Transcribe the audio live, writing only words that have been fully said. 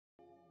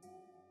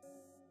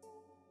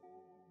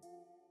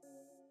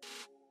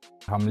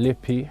I'm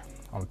Lippy,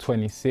 I'm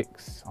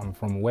 26, I'm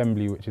from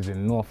Wembley, which is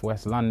in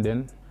northwest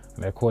London.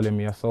 They're calling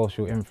me a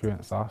social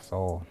influencer,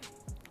 so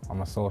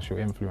I'm a social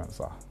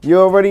influencer. You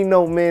already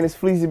know, man, it's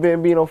Fleezy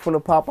Bambino from the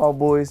Pop Out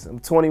Boys. I'm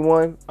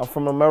 21, I'm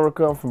from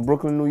America, I'm from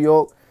Brooklyn, New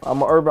York.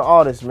 I'm an urban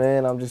artist,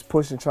 man. I'm just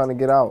pushing, trying to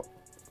get out,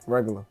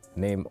 regular.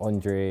 Name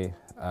Andre,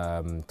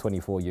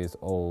 24 years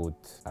old.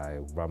 I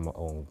run my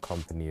own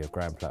company, a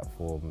grime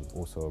platform,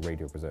 also a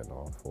radio presenter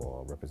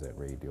for Represent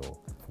Radio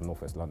from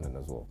Northwest London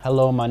as well.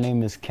 Hello, my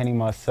name is Kenny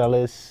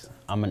Marcellus.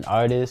 I'm an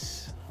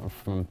artist. I'm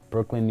from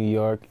Brooklyn, New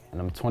York, and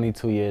I'm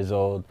 22 years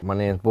old. My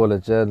name is Bola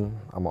Jen.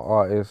 I'm an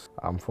artist.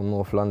 I'm from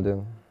North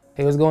London.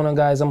 Hey, what's going on,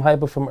 guys? I'm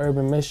Hyper from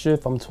Urban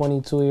Mischief. I'm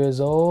 22 years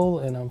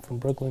old, and I'm from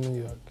Brooklyn,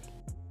 New York.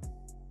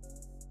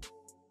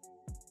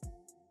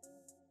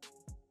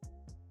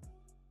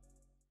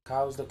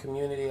 How's the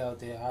community out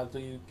there? How do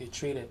you get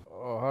treated?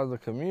 Oh, how's the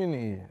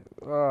community?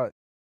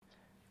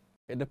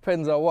 It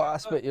depends on what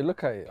aspect you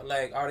look at it.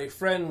 Like, are they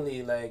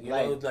friendly? Like, you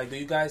know, like, do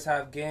you guys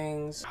have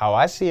gangs? How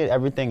I see it,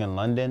 everything in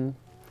London,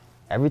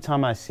 every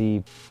time I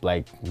see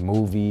like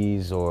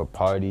movies or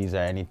parties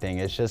or anything,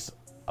 it's just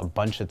a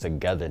bunch of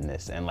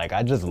togetherness, and like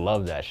I just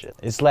love that shit.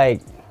 It's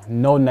like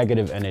no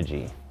negative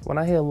energy. When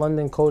I hear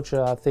London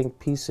culture, I think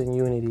peace and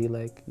unity.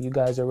 Like, you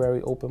guys are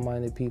very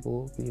open-minded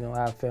people. You know, I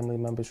have family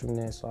members from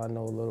there, so I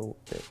know a little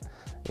bit.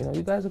 You know,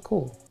 you guys are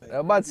cool.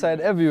 A bad side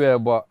everywhere,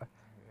 but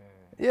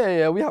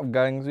yeah, we have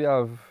gangs. We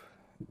have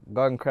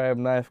gun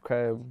crime, knife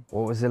crime.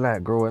 What was it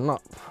like growing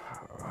up?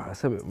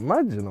 It's a bit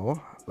mad, you know.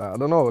 Like, I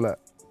don't know, like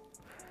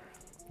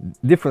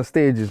different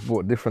stages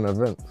brought different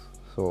events.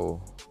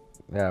 So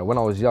yeah, when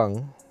I was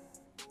young,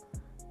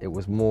 it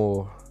was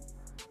more,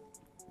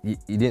 you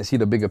didn't see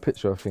the bigger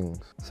picture of things.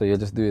 So you're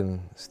just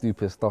doing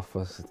stupid stuff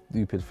for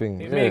stupid things.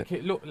 They make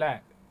it look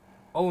like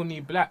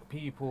only black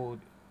people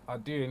are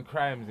doing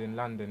crimes in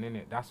London,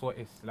 innit? That's what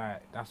it's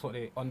like. That's what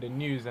they, on the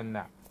news and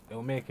that,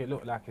 they'll make it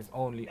look like it's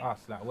only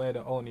us. Like, we're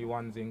the only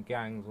ones in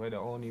gangs, we're the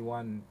only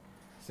one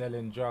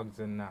selling drugs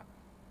and that.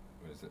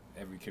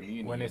 Every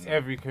community. When it's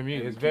every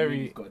community, it's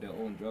very, got their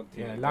own drug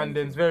team. yeah,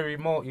 London's very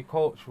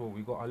multicultural.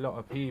 We got a lot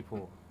of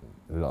people.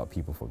 A lot of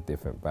people from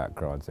different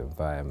backgrounds,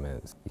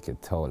 environments. You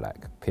could tell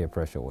like peer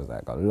pressure was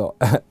like a lot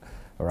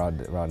around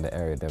the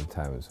area them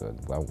times when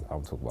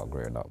I'm talking about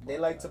growing up. They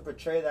like to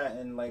portray that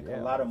in like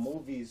a lot of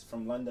movies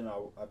from London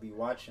I be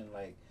watching.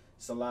 Like,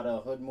 it's a lot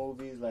of hood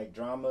movies, like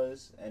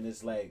dramas, and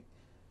it's like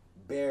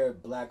bare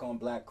black on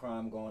black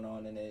crime going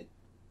on in it,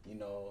 you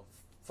know,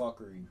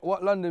 fuckery.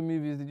 What London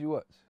movies did you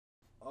watch?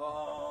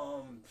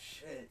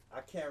 Shit,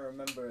 I can't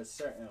remember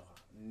certain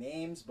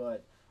names,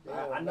 but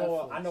I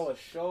know a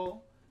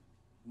show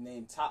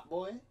named Top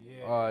Boy.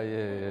 Yeah. Oh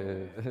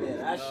yeah.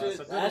 That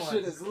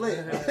shit is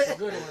lit. That's a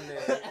good one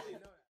there.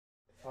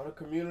 Are the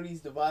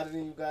communities divided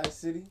in you guys'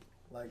 city?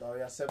 Like, are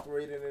y'all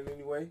separated in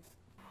any way?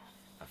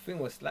 I think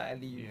we're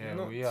slightly. Yeah,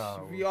 not, we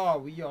are.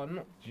 We are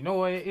not. Do you know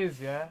what it is,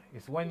 yeah?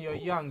 It's when you're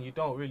young, you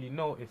don't really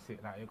notice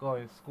it. Like, you go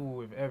in school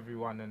with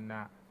everyone and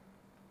that.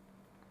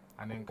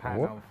 And then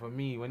kind of, for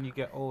me, when you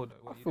get older...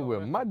 I feel we're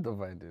mad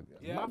divided.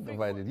 Yeah, mad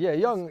divided. Yeah,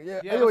 young.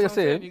 Yeah, I know that's what you're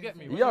saying. You get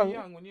me? When young. you're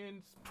young, when you're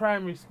in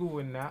primary school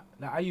and that,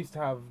 like, I used to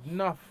have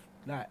enough,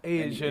 like,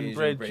 Asian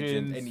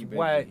brethren,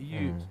 white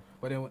youths.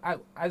 But then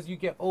as you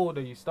get older,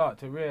 you start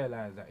to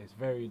realise that it's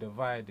very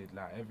divided.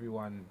 Like,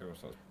 everyone,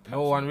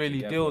 no one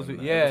really deals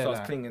with... Yeah, it starts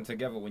clinging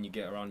together when you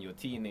get around your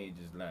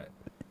teenagers, like...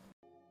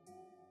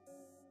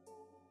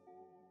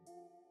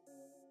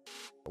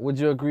 Would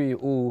you agree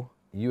all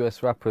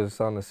US rappers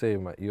sound the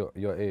same at your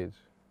age?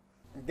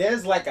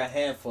 There's like a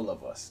handful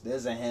of us.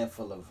 There's a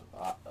handful of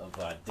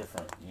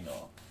different, you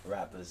know,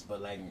 rappers.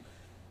 But like,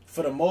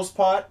 for the most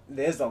part,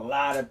 there's a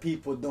lot of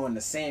people doing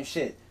the same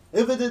shit.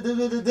 Hey,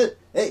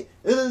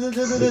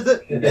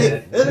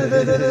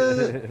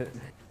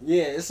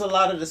 yeah, it's a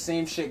lot of the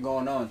same shit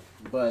going on.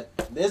 But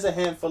there's a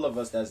handful of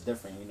us that's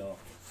different, you know.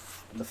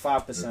 The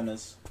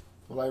 5%ers.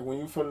 Like, when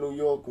you're from New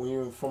York, when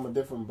you're from a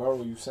different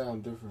borough, you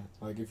sound different.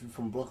 Like, if you're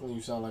from Brooklyn,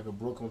 you sound like a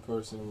Brooklyn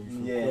person. When you're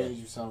from Queens,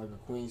 you sound like a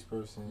Queens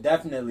person.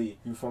 Definitely.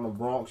 You from the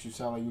Bronx, you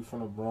sound like you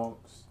from the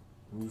Bronx.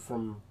 When you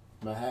from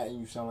Manhattan,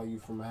 you sound like you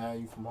from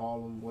Manhattan. You from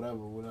Harlem,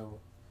 whatever.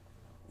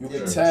 You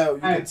can tell,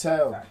 you can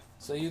tell.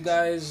 So you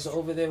guys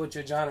over there with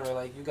your genre,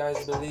 like, you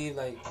guys believe,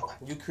 like,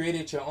 you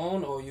created your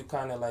own, or you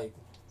kind of, like,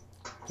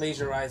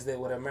 plagiarized it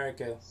with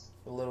America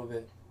a little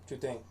bit? What you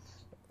think?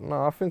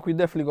 No, I think we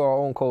definitely got our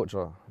own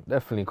culture.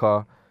 Definitely,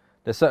 car.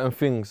 There's certain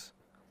things,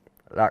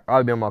 like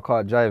I'll be in my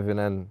car driving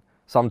and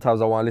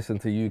sometimes I want to listen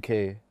to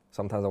UK,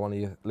 sometimes I want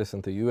to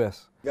listen to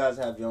US. You guys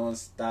have your own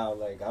style.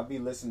 Like, I'll be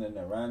listening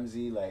to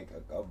Ramsey, like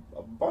a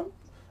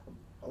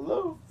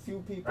little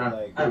few people,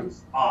 like...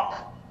 Rams,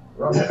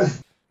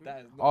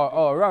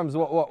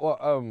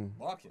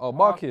 what,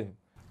 barking.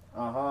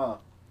 Uh-huh.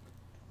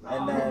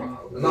 And then...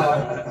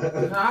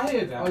 I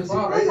hear that.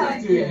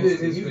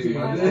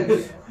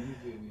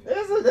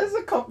 There's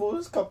a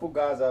couple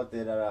guys out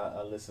there that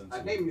I listen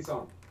to. Name me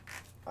some.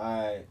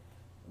 Alright,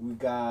 we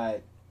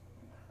got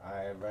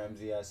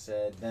Ramsey, I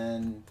said.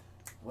 Then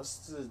what's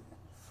the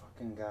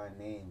fucking guy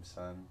name,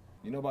 son?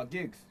 You know about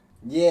Gigs?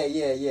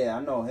 Yeah.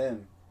 I know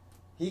him.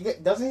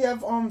 Doesn't he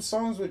have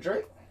songs with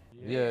Drake?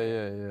 Yeah.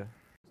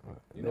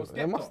 You know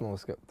They must know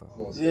Skepta.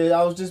 Yeah,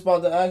 I was just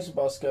about to ask you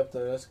about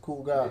Skepta. That's a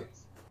cool guy.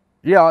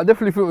 Yeah, I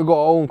definitely think we've got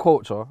our own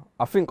culture.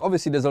 I think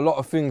obviously there's a lot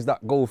of things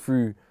that go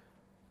through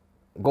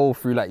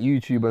like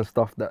YouTube and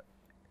stuff that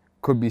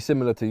could be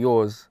similar to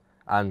yours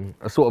and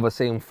a sort of a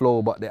same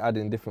flow, but they're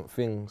adding different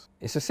things.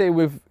 It's the same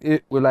with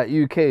like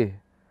UK,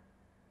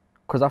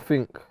 because I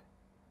think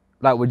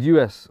like with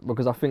US,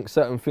 because I think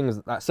certain things,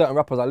 like certain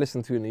rappers I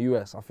listen to in the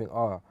US, I think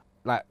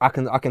like I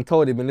can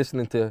tell they've been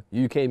listening to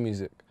UK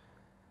music,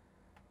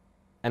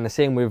 and the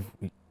same with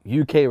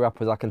UK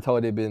rappers, I can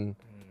tell they've been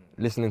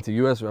listening to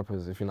US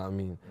rappers, if you know what I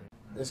mean.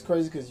 It's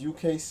crazy because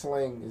UK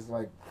slang is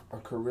like a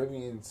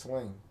Caribbean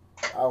slang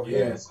out Yeah,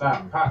 here. it's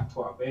that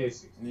patois,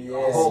 basically.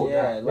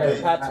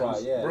 Like patois,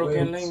 yeah.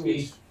 Broken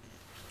language.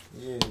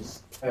 Yeah,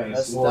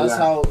 That's that's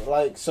how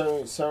like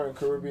certain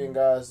Caribbean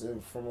guys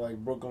from like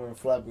Brooklyn and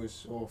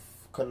Flatbush or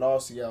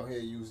Canarsie out here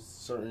use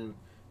certain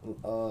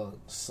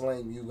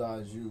slang you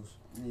guys use.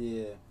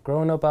 Yeah.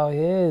 Growing up out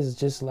here is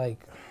just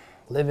like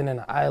living in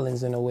the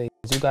islands in a way.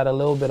 You got a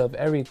little bit of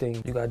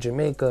everything. You got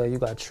Jamaica, you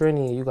got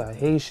Trini, you got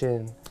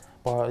Haitian,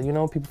 you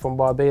know, people from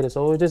Barbados.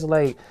 So it's just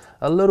like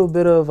a little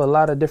bit of a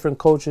lot of different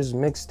cultures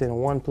mixed in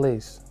one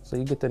place. So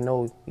you get to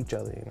know each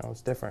other, you know,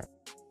 it's different.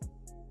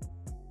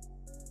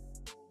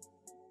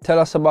 Tell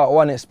us about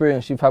one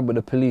experience you've had with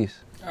the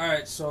police.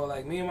 Alright, so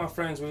like me and my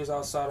friends, we was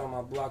outside on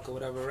my block or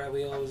whatever, right?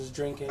 We always was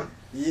drinking.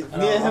 Me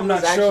and him I'm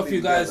not was sure if actually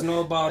you guys together.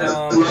 know about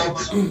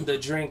the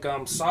drink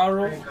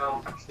Sorrow.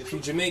 If you're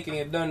Jamaican,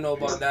 you don't know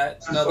about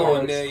that. Another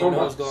one there, you know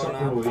what's going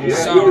on.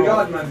 Sorrow.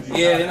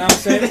 Yeah, you know what I'm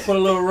saying? Put a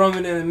little rum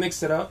in it and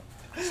mix it up.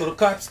 So the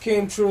cops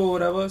came through or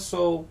whatever.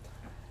 So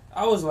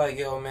I was like,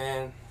 yo,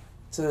 man,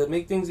 to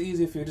make things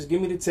easy for you, just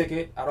give me the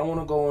ticket. I don't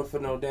want to go in for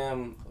no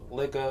damn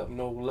liquor,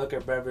 no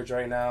liquor beverage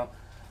right now.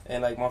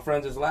 And like my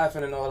friends was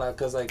laughing and all that,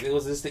 cause like it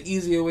was just the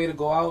easier way to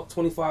go out.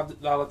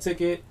 $25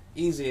 ticket,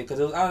 easier, cause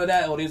it was out of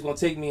that or they was gonna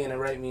take me in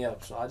and write me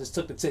up. So I just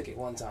took the ticket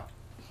one time.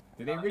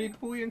 Did they really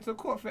pull you into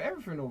court for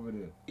everything over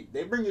there?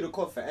 They bring you to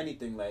court for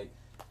anything. Like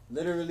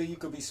literally, you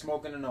could be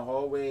smoking in the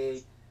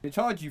hallway. They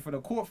charge you for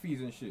the court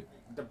fees and shit.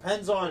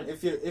 Depends on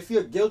if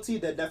you're guilty,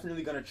 they're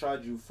definitely gonna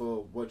charge you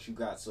for what you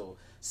got. So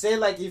say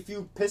like if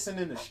you pissing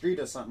in the street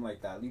or something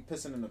like that, you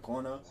pissing in the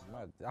corner.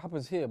 It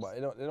happens here, but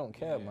they don't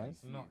care, man.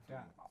 It's not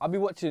that. I be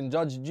watching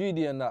Judge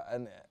Judy and that,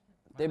 and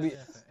they be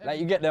like,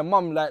 you get their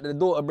mum, like the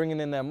daughter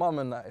bringing in their mum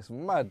and that. It's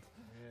mad.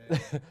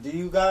 Do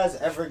you guys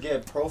ever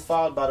get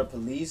profiled by the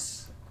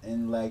police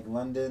in like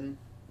London?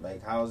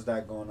 Like how's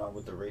that going on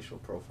with the racial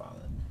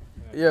profiling?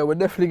 Yeah, we're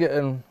definitely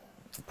getting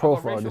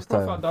profiled this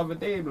time. The other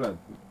day, blood.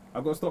 I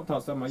got stopped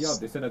outside my yard.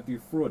 They said I do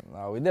fraud.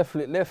 Nah, we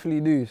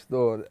definitely do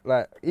still.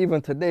 Like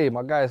even today,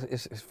 my guy,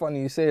 it's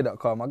funny you say that,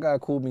 car. My guy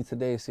called me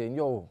today saying,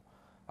 yo,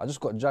 I just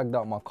got dragged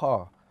out my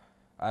car.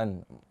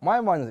 And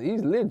my man,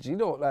 he's lit. You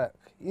know, like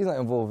he's not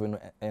involved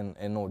in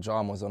no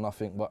dramas or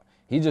nothing, but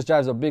he just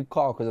drives a big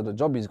car because of the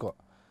job he's got.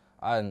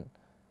 And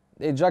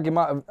they dragged him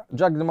out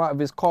of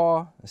his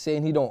car,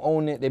 saying he don't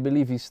own it. They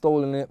believe he's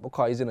stolen it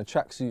because he's in a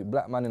tracksuit,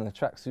 black man in a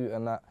tracksuit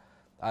and that.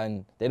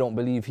 And they don't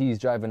believe he's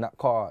driving that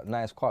car,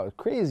 nice car. It's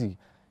crazy.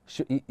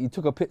 He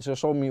took a picture,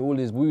 showed me all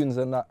his wounds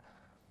and that.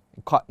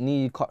 Cut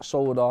knee, cut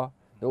shoulder.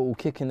 They're all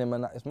kicking him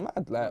and that. It's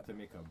mad, like. To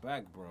make a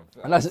bag, bro.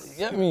 And that's, you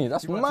get me?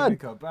 That's you want mad. to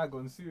make a bag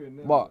on suing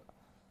them. But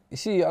you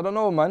see, I don't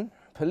know, man.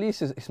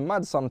 Police it's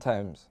mad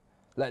sometimes.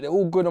 Like they're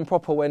all good and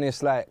proper when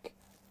it's like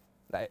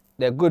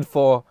they're good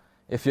for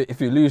if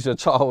you lose your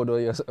child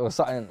or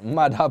something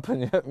mad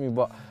happen. You get me?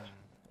 But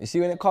you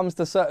see, when it comes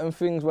to certain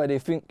things where they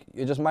think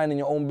you're just minding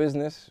your own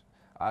business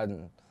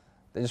and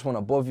they just want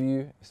to bother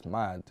you, it's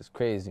mad. It's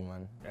crazy,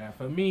 man. Yeah,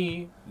 for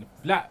me,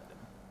 like,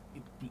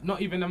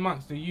 not even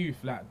amongst the youth,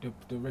 like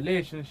the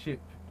relationship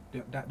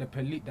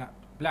that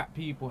black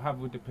people have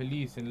with the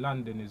police in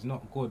London is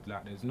not good.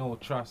 Like there's no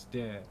trust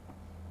there.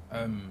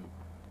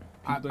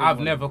 I've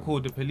never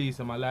called the police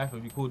in my life.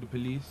 Have you called the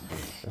police?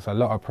 There's a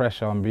lot of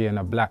pressure on being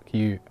a black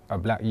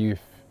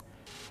youth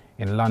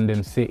in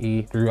London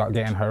City. Grew up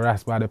getting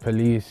harassed by the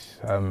police.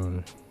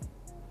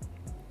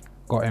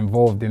 Got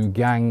involved in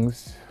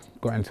gangs.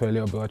 Got into a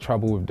little bit of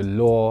trouble with the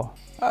law.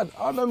 I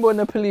remember when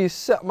the police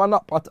set man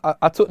up,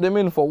 I took them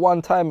in for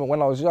one time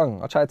when I was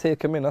young. I tried to take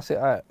them in. I said,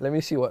 all right, let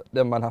me see what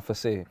them man have to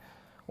say.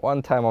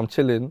 One time I'm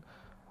chilling.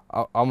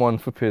 I'm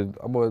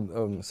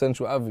on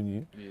Central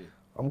Avenue. Yeah.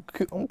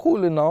 I'm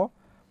cooling now.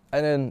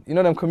 And then, you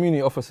know them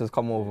community officers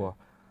come over.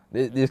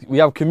 We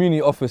have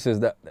community officers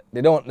that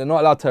they're not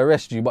allowed to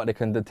arrest you, but they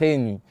can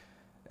detain you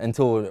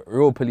until the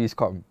real police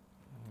come.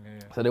 Yeah.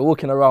 So they're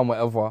walking around,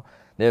 whatever.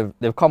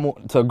 They've come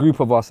to a group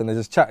of us and they're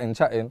just chatting.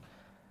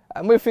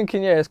 And we're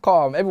thinking, yeah, it's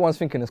calm. Everyone's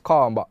thinking it's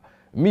calm, but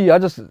me, it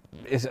just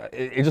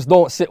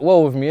don't sit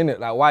well with me, innit?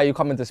 Like, why are you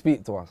coming to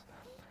speak to us?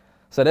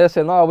 So they're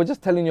saying, no, we're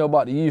just telling you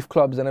about the youth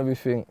clubs and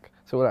everything.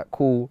 So we're like,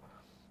 cool.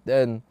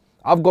 Then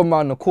I've gone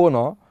round the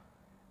corner.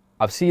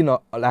 I've seen a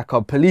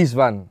police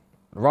van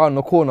round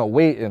the corner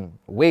waiting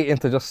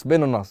to just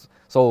spin on us.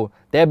 So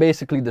they're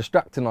basically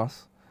distracting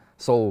us,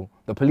 so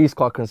the police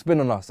car can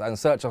spin on us and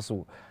search us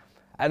all.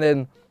 And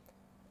then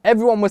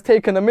everyone was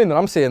taking them in, and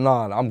I'm saying,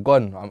 nah, I'm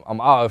gone, I'm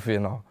out of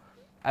here now.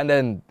 And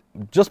then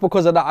just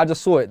because of that, I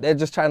just saw it.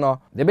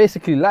 They're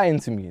basically lying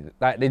to me.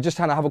 Like, they're just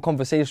trying to have a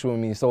conversation with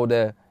me, so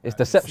it's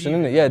deception,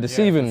 isn't it? Yeah,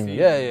 deceiving me.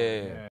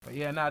 Yeah. But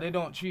yeah, nah, they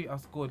don't treat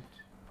us good.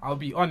 I'll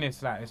be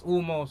honest, like, it's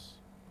almost,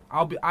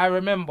 I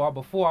remember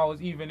before I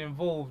was even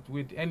involved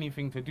with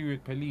anything to do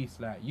with police,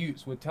 like,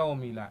 youths would tell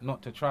me, like,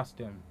 not to trust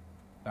them.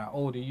 Like,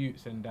 older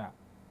youths and that.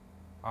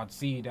 I'd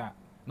see that.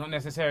 Not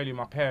necessarily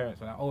my parents,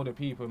 but like, older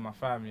people in my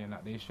family, and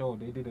that they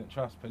didn't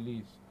trust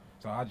police.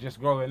 So I just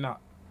growing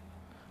up,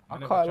 I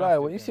can't lie,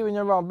 what you see when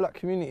you're around black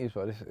communities,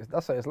 bro,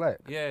 that's what it's like.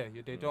 Yeah,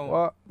 they don't.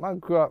 Well, man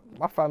grew up,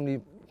 my family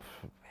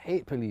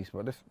hate police,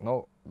 but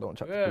don't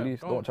chat to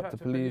police, don't chat to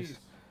police.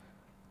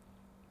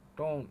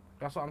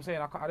 That's what I'm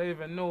saying. I don't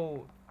even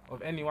know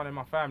of anyone in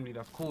my family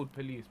that's called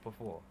police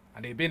before.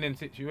 And they've been in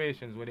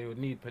situations where they would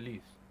need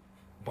police.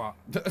 But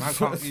man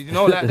can't, you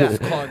know, like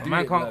that.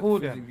 Man can't call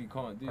them.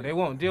 But they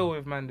won't deal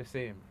with man the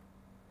same.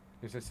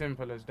 It's as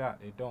simple as that.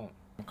 They don't.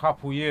 A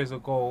couple years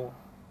ago,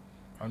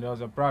 and there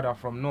was a brother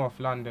from North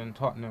London,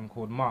 Tottenham,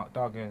 called Mark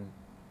Duggan,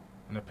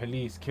 and the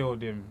police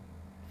killed him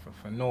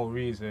for no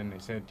reason.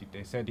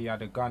 They said he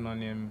had a gun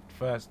on him.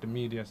 First, the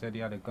media said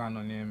he had a gun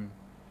on him.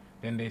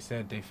 Then they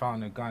said they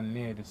found a gun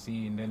near the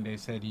scene. Then they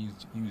said he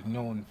was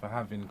known for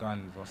having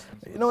guns or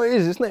something. You know what it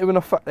is? It's not even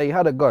a fact that he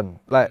had a gun.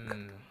 Like,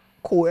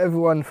 call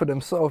everyone for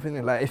themselves,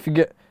 innit? Like, if you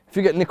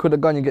get nicked with a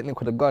gun, you get nicked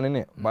with a gun,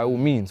 innit? By all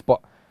means. But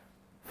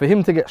for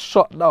him to get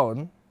shot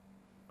down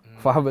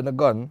for having a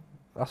gun,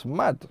 that's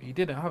mad. He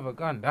didn't have a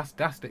gun.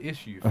 That's the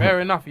issue. Fair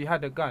enough, he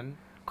had a gun.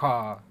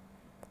 That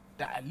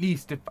at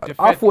least the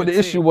I thought the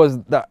issue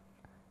was that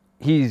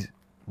he's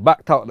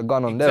backed out the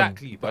gun on them.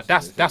 Exactly, but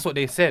that's what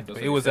they said. But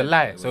it was a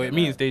lie. So it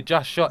means they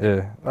just shot him.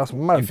 Yeah, that's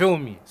mad. You feel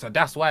me? So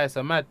that's why it's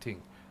a mad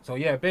thing. So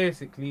yeah,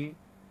 basically,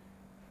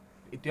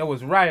 there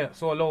was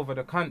riots all over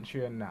the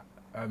country and that.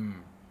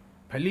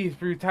 Police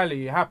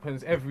brutality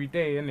happens every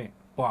day, innit?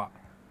 But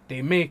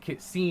they make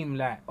it seem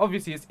like,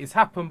 obviously it's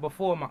happened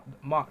before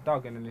Mark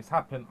Duggan and it's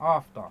happened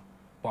after.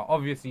 But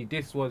obviously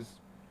this was,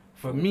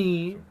 for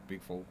me,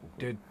 big focal.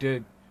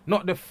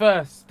 Not the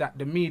first that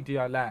the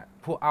media like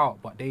put out,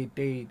 but they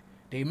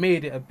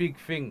made it a big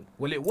thing.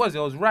 Well, it was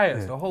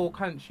riots. Yeah. The whole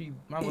country,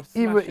 man, was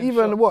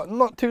even what,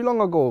 not too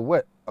long ago,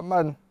 what, a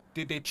man.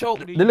 Did they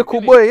choke the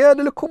little boy? Yeah,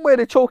 the little boy.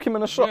 They choke him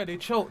in a shop. Yeah, they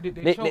choked.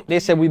 They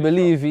said we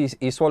believe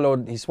he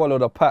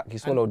swallowed a pack. He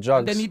swallowed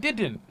drugs. And then he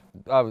didn't.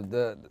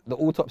 The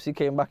autopsy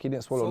came back. He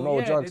didn't swallow no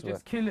drugs.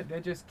 They're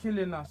just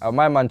killing us.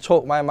 My man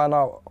choked my man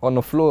out on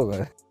the floor,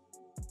 man.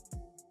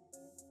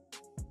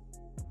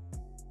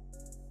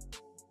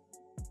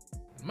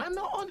 Man,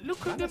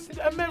 look at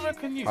the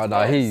American youth.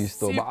 I hear you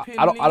still, but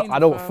I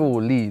don't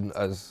feel lean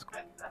as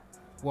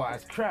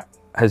crap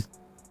has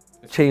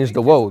changed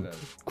the world.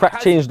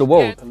 Crack changed the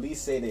world.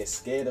 Police say they're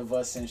scared of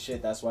us and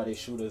shit. That's why they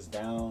shoot us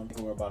down.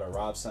 We're about to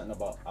rob something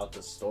out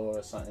the store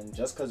or something,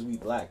 just because we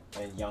black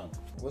and young.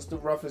 What's the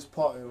roughest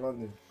part in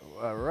London?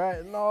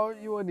 Right now,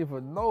 you won't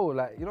even know.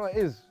 Like, you know what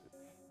it is?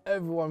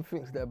 Everyone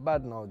thinks they're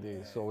bad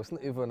nowadays, so it's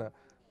not even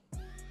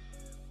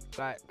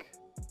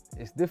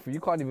it's different. You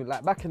can't even,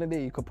 like, back in the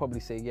day, you could probably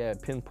say, yeah,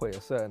 pinpoint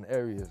certain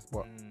areas,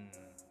 but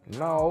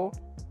now,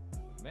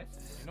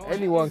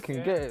 anyone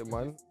can get it,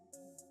 man.